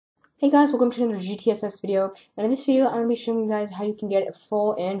Hey guys, welcome to another GTSS video, and in this video I'm going to be showing you guys how you can get a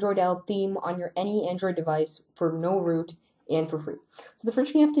full Android L theme on your any Android device for no root and for free. So the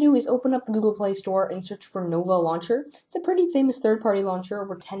first thing you have to do is open up the Google Play Store and search for Nova Launcher. It's a pretty famous third-party launcher,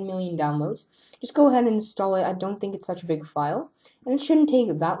 over 10 million downloads. Just go ahead and install it. I don't think it's such a big file, and it shouldn't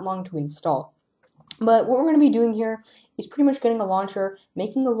take that long to install. But what we're going to be doing here is pretty much getting a launcher,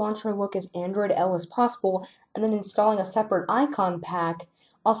 making the launcher look as Android L as possible, and then installing a separate icon pack.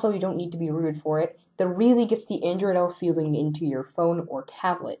 Also, you don't need to be rooted for it. That really gets the Android L feeling into your phone or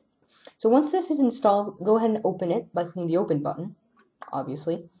tablet. So once this is installed, go ahead and open it by clicking the open button,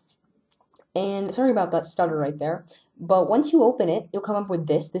 obviously. And sorry about that stutter right there. But once you open it, you'll come up with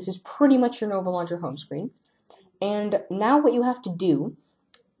this. This is pretty much your Nova Launcher home screen. And now what you have to do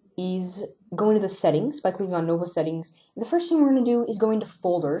is go into the settings by clicking on Nova settings. And the first thing we're going to do is go into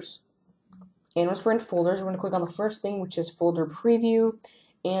folders. And once we're in folders, we're going to click on the first thing, which is folder preview.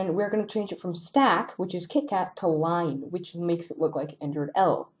 And we're going to change it from stack, which is KitKat, to line, which makes it look like Android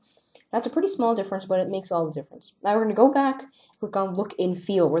L. That's a pretty small difference, but it makes all the difference. Now we're going to go back, click on look and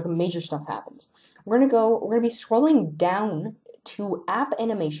feel, where the major stuff happens. We're going to be scrolling down to app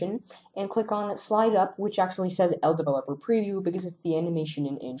animation and click on slide up, which actually says L developer preview because it's the animation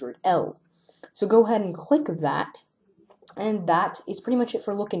in Android L. So go ahead and click that, and that is pretty much it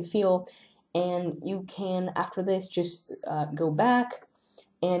for look and feel. And you can, after this, just go back,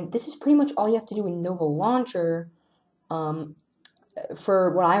 and this is pretty much all you have to do in Nova Launcher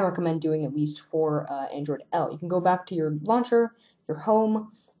for what I recommend doing, at least for Android L. You can go back to your launcher, your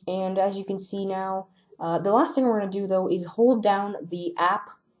home, and as you can see now, the last thing we're going to do, though, is hold down the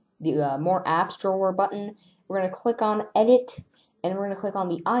More Apps drawer button. We're going to click on Edit, and we're going to click on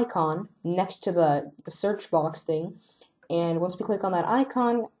the icon next to the search box thing. And once we click on that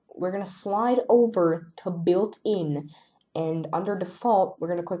icon, we're going to slide over to Built-in. And under Default, we're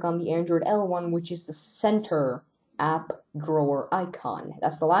going to click on the Android L one, which is the center app drawer icon.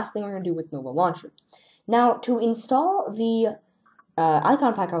 That's the last thing we're going to do with Nova Launcher. Now, to install the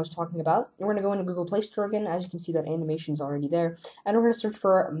icon pack I was talking about, we're going to go into Google Play Store again. As you can see, that animation is already there. And we're going to search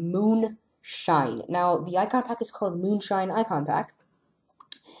for Moonshine. Now, the icon pack is called Moonshine Icon Pack.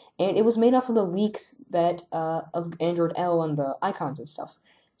 And it was made off of the leaks that of Android L and the icons and stuff.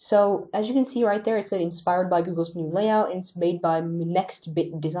 So, as you can see right there, it said inspired by Google's new layout, and it's made by Next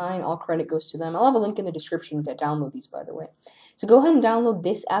Bit Design. All credit goes to them. I'll have a link in the description to download these, by the way. So go ahead and download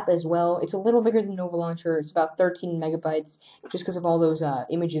this app as well. It's a little bigger than Nova Launcher. It's about 13 megabytes, just because of all those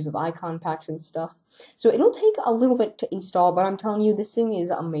images of icon packs and stuff. So it'll take a little bit to install, but I'm telling you, this thing is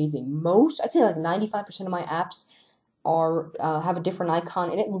amazing. I'd say like 95% of my apps have a different icon,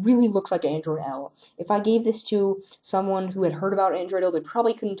 and it really looks like Android L. If I gave this to someone who had heard about Android L, they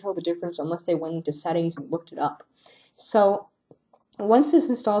probably couldn't tell the difference unless they went into settings and looked it up. So once this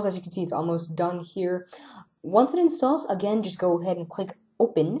installs, as you can see, it's almost done here. Once it installs, again, just go ahead and click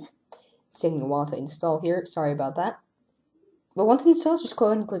open. It's taking a while to install here, sorry about that. But once it installs, just go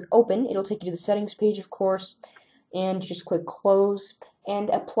ahead and click open. It'll take you to the settings page, of course, and just click close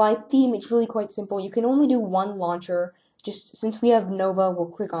and apply theme. It's really quite simple. You can only do one launcher. Just since we have Nova,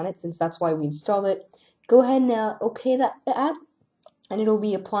 we'll click on it since that's why we installed it. Go ahead and OK that app, and it'll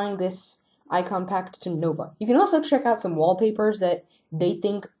be applying this icon pack to Nova. You can also check out some wallpapers that they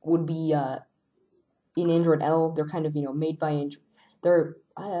think would be in Android L. They're kind of, made by Android. They're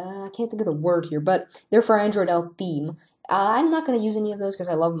I can't think of the word here, but they're for Android L theme. I'm not going to use any of those because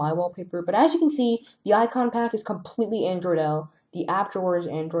I love my wallpaper, but as you can see, the icon pack is completely Android L. The app drawer is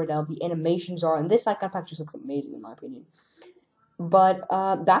Android L. The animations are, and this icon pack just looks amazing in my opinion. But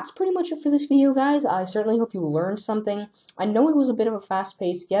that's pretty much it for this video, guys. I certainly hope you learned something. I know it was a bit of a fast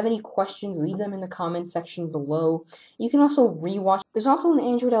pace. If you have any questions, leave them in the comments section below. You can also rewatch. There's also an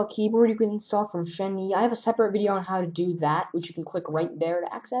Android L keyboard you can install from Shenmue. I have a separate video on how to do that, which you can click right there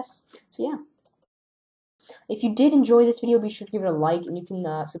to access. So yeah. If you did enjoy this video, be sure to give it a like, and you can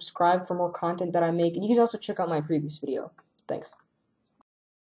subscribe for more content that I make. And you can also check out my previous video. Thanks.